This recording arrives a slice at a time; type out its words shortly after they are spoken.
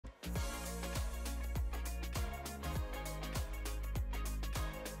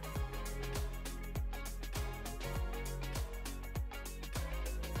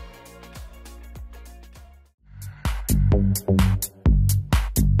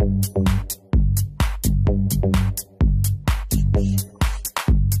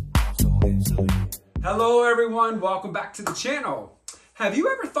Hello everyone, welcome back to the channel. Have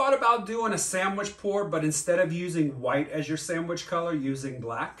you ever thought about doing a sandwich pour, but instead of using white as your sandwich color, using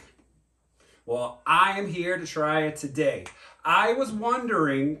black? Well, I am here to try it today. I was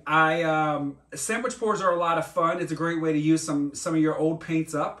wondering, sandwich pours are a lot of fun. It's a great way to use some of your old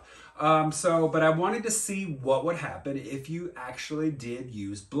paints up. But I wanted to see what would happen if you actually did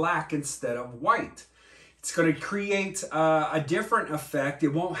use black instead of white. It's going to create a different effect. It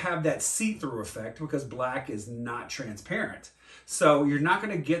won't have that see-through effect because black is not transparent. So you're not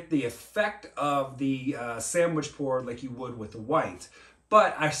going to get the effect of the sandwich pour like you would with the white.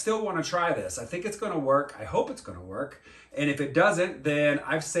 But I still want to try this. I think it's going to work. I hope it's going to work. And if it doesn't, then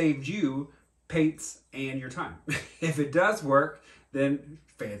I've saved you paints and your time. If it does work, then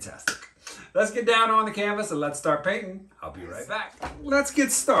fantastic. Let's get down on the canvas and let's start painting. I'll be right back. Let's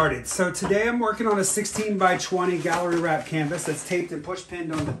get started. So today I'm working on a 16 by 20 gallery wrap canvas that's taped and push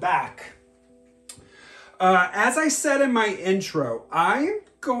pinned on the back. As I said in my intro, I am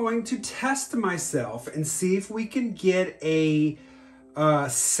going to test myself and see if we can get a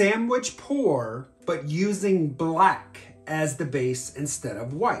sandwich pour, but using black as the base instead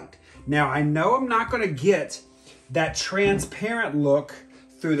of white. Now I know I'm not going to get that transparent look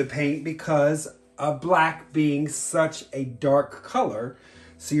through the paint because of black being such a dark color.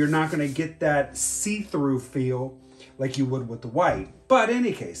 So you're not going to get that see-through feel like you would with the white. But in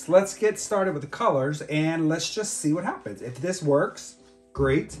any case, let's get started with the colors and let's just see what happens. If this works,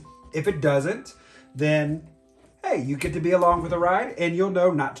 great. If it doesn't, then hey, you get to be along for the ride and you'll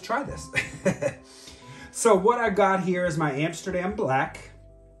know not to try this. So what I got here is my Amsterdam black.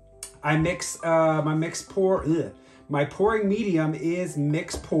 I mix my pouring medium is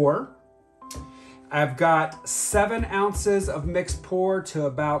mixed pour. I've got 7 ounces of mixed pour to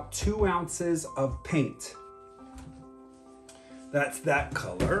about 2 ounces of paint. That's that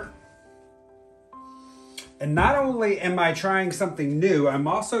color. And not only am I trying something new, I'm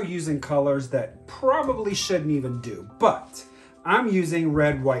also using colors that probably shouldn't even do, but I'm using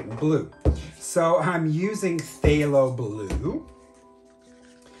red, white, and blue. So I'm using Phthalo blue.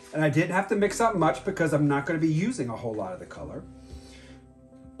 And I didn't have to mix up much because I'm not going to be using a whole lot of the color.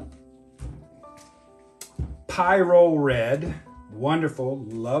 Pyrole Red, wonderful,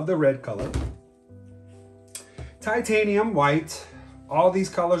 love the red color. Titanium white, all these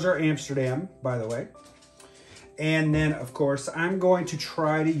colors are Amsterdam, by the way. And then, of course, I'm going to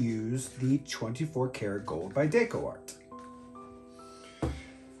try to use the 24 karat gold by DecoArt.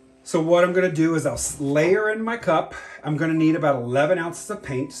 So what I'm going to do is I'll layer in my cup. I'm going to need about 11 ounces of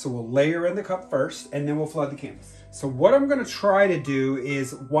paint. So we'll layer in the cup first and then we'll flood the canvas. So what I'm going to try to do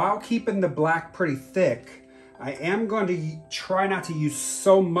is, while keeping the black pretty thick, I am going to try not to use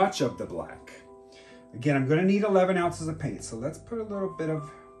so much of the black. Again, I'm going to need 11 ounces of paint. So let's put a little bit of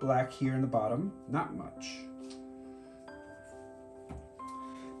black here in the bottom. Not much.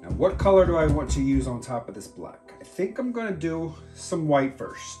 Now, what color do I want to use on top of this black? I think I'm going to do some white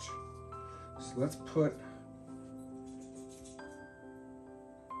first. So let's put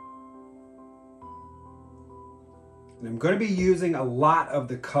and I'm going to be using a lot of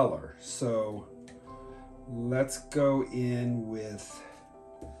the color. So let's go in with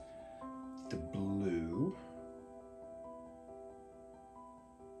the blue.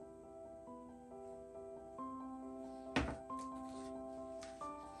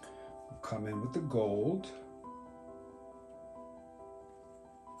 We'll come in with the gold.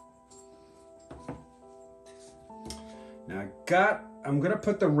 Now I'm going to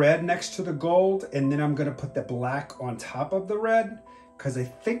put the red next to the gold, and then I'm going to put the black on top of the red because I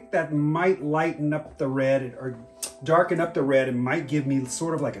think that might lighten up the red or darken up the red and might give me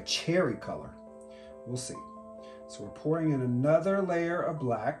sort of like a cherry color. We'll see. So we're pouring in another layer of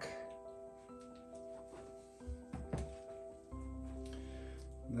black.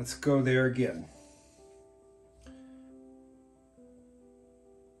 Let's go there again.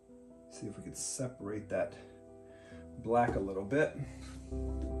 See if we can separate that black a little bit.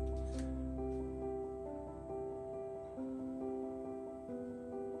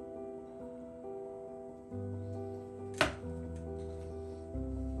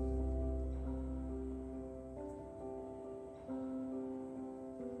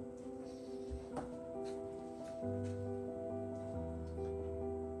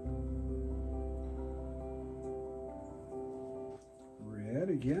 Red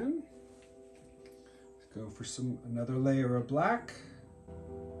again. Go for another layer of black.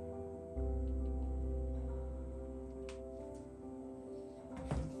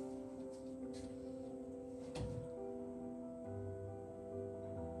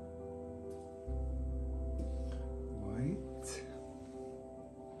 White.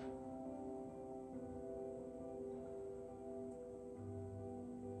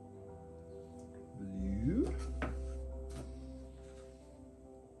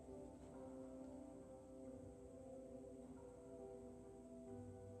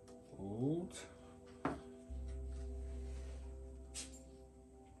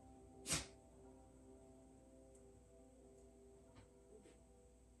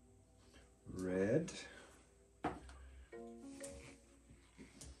 red.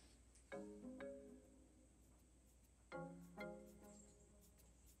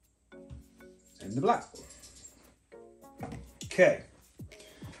 And the black. Okay.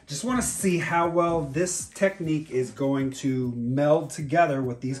 Just want to see how well this technique is going to meld together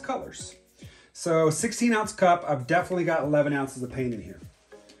with these colors. So 16-ounce cup, I've definitely got 11 ounces of paint in here.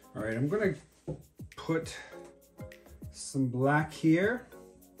 All right, I'm going to put some black here.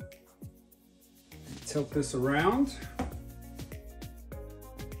 Tilt this around.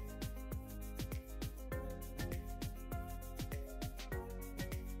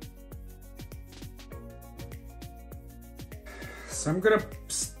 So I'm going to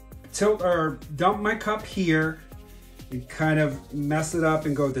tilt or dump my cup here and kind of mess it up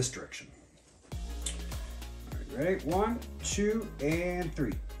and go this direction. All right, ready? 1, 2, and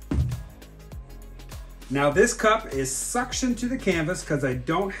 3. Now this cup is suctioned to the canvas because I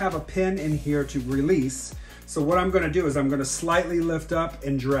don't have a pin in here to release. So what I'm going to do is I'm going to slightly lift up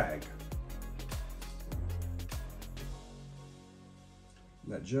and drag.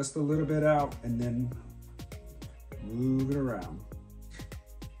 Let just a little bit out and then move it around.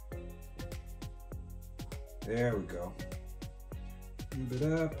 There we go. Move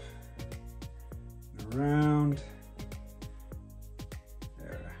it up, around.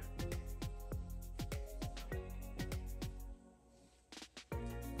 There.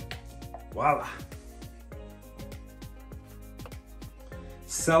 Voila.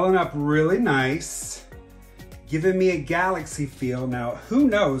 Selling up really nice. Giving me a galaxy feel. Now, who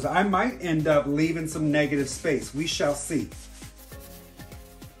knows? I might end up leaving some negative space. We shall see.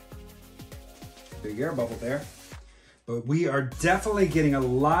 Big air bubble there. But we are definitely getting a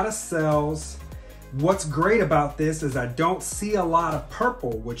lot of cells. What's great about this is I don't see a lot of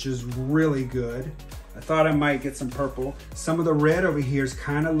purple, which is really good. I thought I might get some purple. Some of the red over here is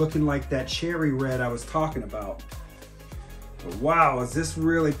kind of looking like that cherry red I was talking about. But wow, is this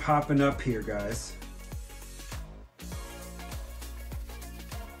really popping up here, guys?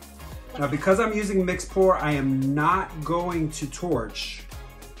 Now, because I'm using mixed pour, I am not going to torch.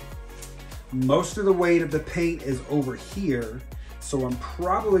 Most of the weight of the paint is over here, so I'm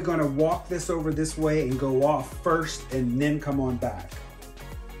probably going to walk this over this way and go off first and then come on back.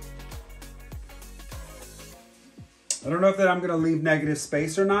 I don't know if that I'm going to leave negative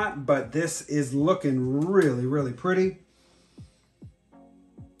space or not, but this is looking really, really pretty.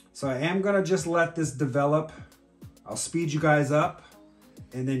 So I am going to just let this develop. I'll speed you guys up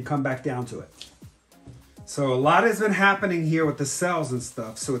and then come back down to it. So a lot has been happening here with the cells and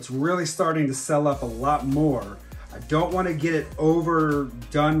stuff, so it's really starting to cell up a lot more. I don't want to get it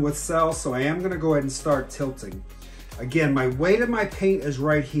overdone with cells, so I am going to go ahead and start tilting. Again, my weight of my paint is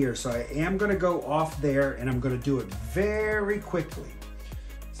right here, so I am going to go off there, and I'm going to do it very quickly.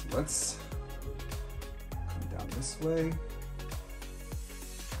 So let's come down this way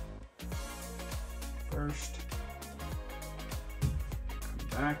first.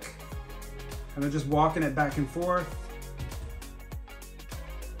 Come back. Kind of just walking it back and forth.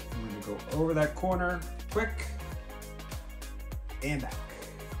 I'm going to go over that corner, quick, and back.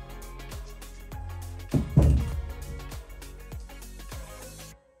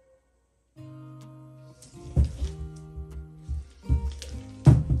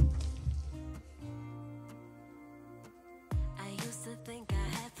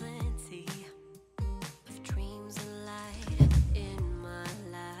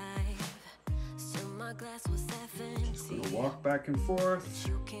 Walk back and forth.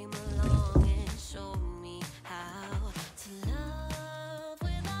 You came along and showed me how to love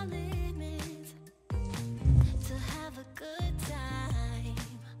without limits, to have a good time.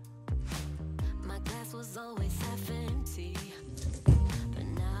 My glass was always half empty, but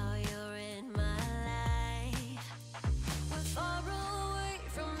now you're in my life. We're far away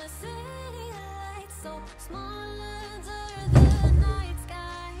from the city lights, so small under the night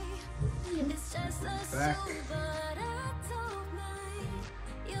sky. It's just a back.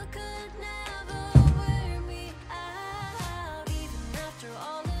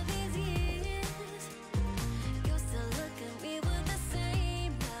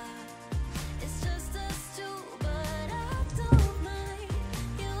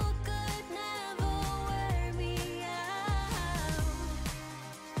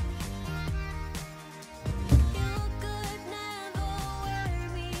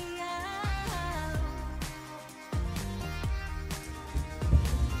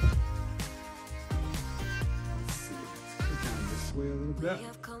 We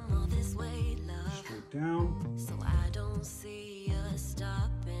have come all this way, love. Straight down. So I don't see us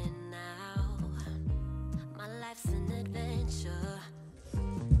stopping now. My life's an adventure,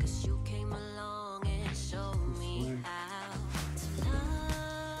 'cause you came along.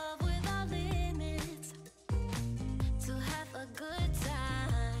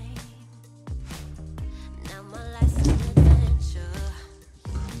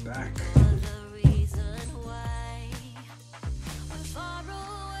 back.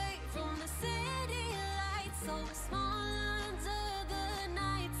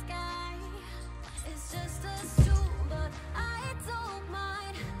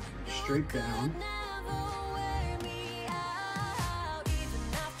 Straight down.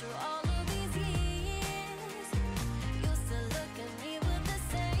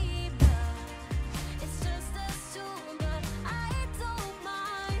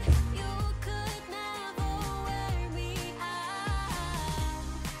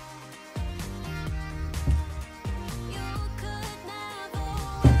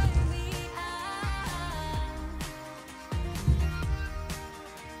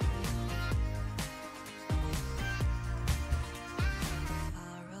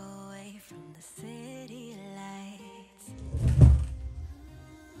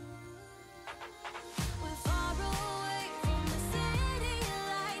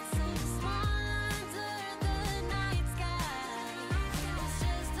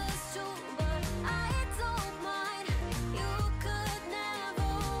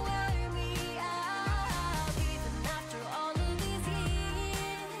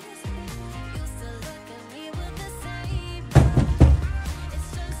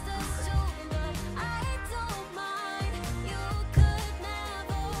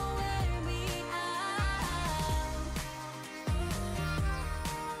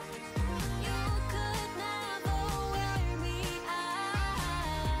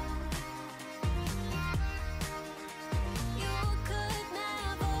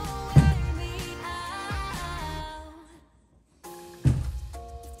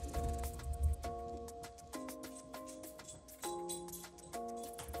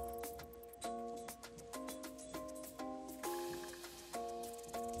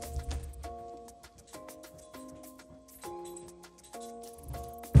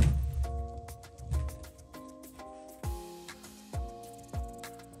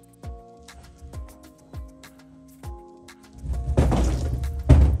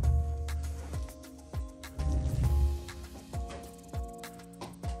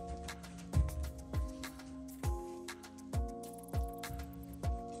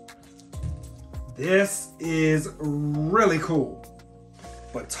 This is really cool.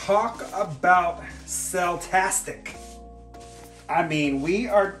 But talk about cell-tastic. I mean,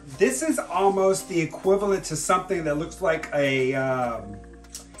 this is almost the equivalent to something that looks like an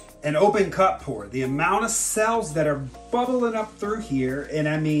open cut pour. The amount of cells that are bubbling up through here, and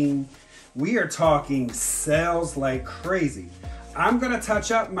I mean, we are talking cells like crazy. I'm gonna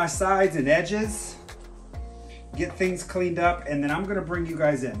touch up my sides and edges, get things cleaned up, and then I'm gonna bring you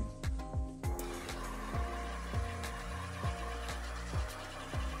guys in.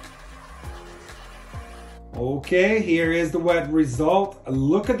 Okay, here is the wet result.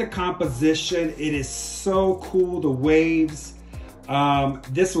 Look at the composition. It is so cool, the waves.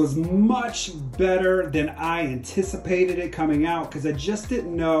 This was much better than I anticipated it coming out because I just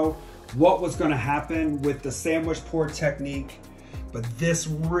didn't know what was gonna happen with the sandwich pour technique, but this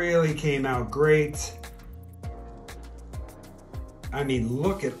really came out great. I mean,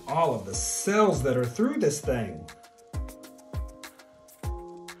 look at all of the cells that are through this thing.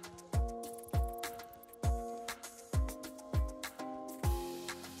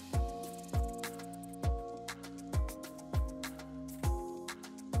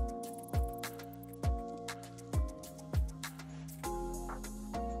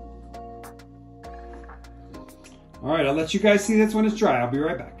 All right, I'll let you guys see this when it's dry. I'll be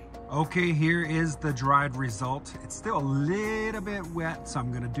right back. Okay, here is the dried result. It's still a little bit wet, so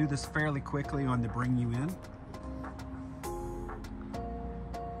I'm gonna do this fairly quickly on the bring you in.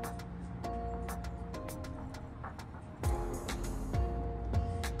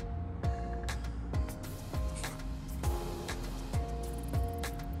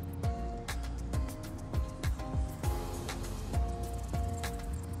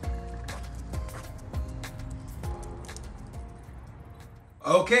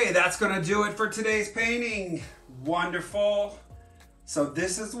 Okay, that's gonna do it for today's painting. Wonderful. So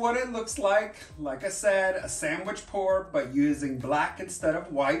this is what it looks like. Like I said, a sandwich pour, but using black instead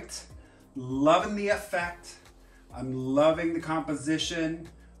of white. Loving the effect. I'm loving the composition.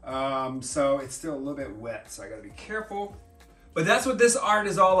 So it's still a little bit wet, so I gotta be careful. But that's what this art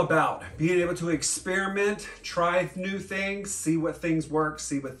is all about. Being able to experiment, try new things, see what things work,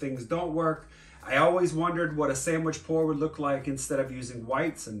 see what things don't work. I always wondered what a sandwich pour would look like instead of using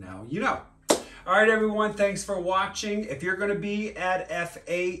whites, and now you know. All right, everyone, thanks for watching. If you're gonna be at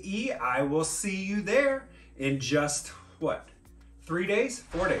FAE, I will see you there in just, what, 3 days?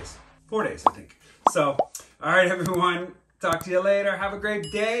 4 days? 4 days, I think. So, all right, everyone, Talk to you later. Have a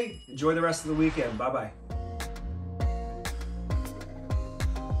great day. Enjoy the rest of the weekend. Bye-bye.